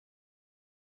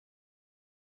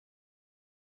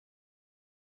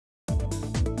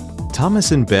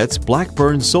Thomas & Betts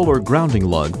Blackburn Solar Grounding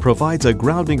Lug provides a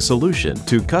grounding solution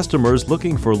to customers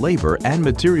looking for labor and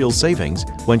material savings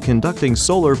when conducting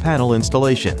solar panel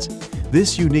installations.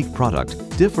 This unique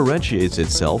product differentiates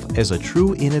itself as a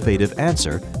true innovative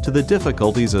answer to the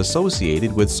difficulties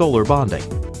associated with solar bonding.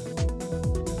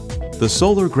 The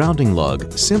Solar Grounding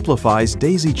Lug simplifies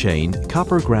daisy-chained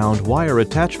copper ground wire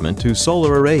attachment to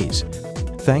solar arrays,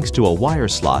 thanks to a wire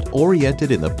slot oriented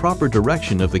in the proper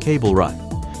direction of the cable run.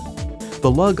 The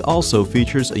lug also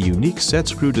features a unique set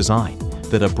screw design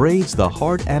that abrades the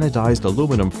hard anodized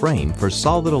aluminum frame for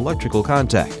solid electrical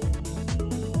contact.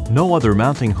 No other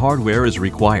mounting hardware is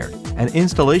required, and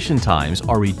installation times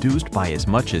are reduced by as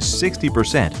much as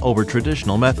 60% over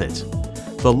traditional methods.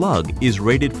 The lug is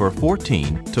rated for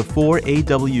 14 to 4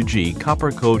 AWG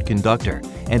copper coat conductor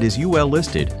and is UL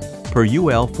listed per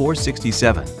UL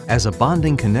 467 as a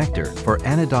bonding connector for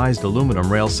anodized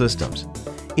aluminum rail systems.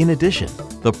 In addition,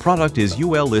 the product is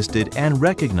UL listed and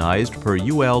recognized per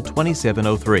UL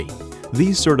 2703.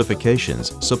 These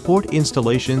certifications support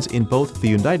installations in both the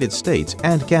United States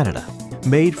and Canada.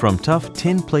 Made from tough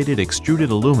tin-plated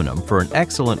extruded aluminum for an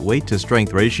excellent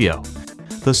weight-to-strength ratio,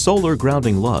 the Solar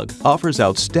Grounding Lug offers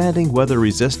outstanding weather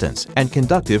resistance and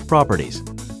conductive properties.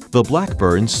 The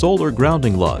Blackburn Solar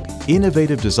Grounding Lug,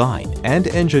 innovative design and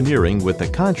engineering with the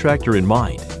contractor in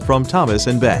mind, from Thomas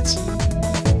 & Betts.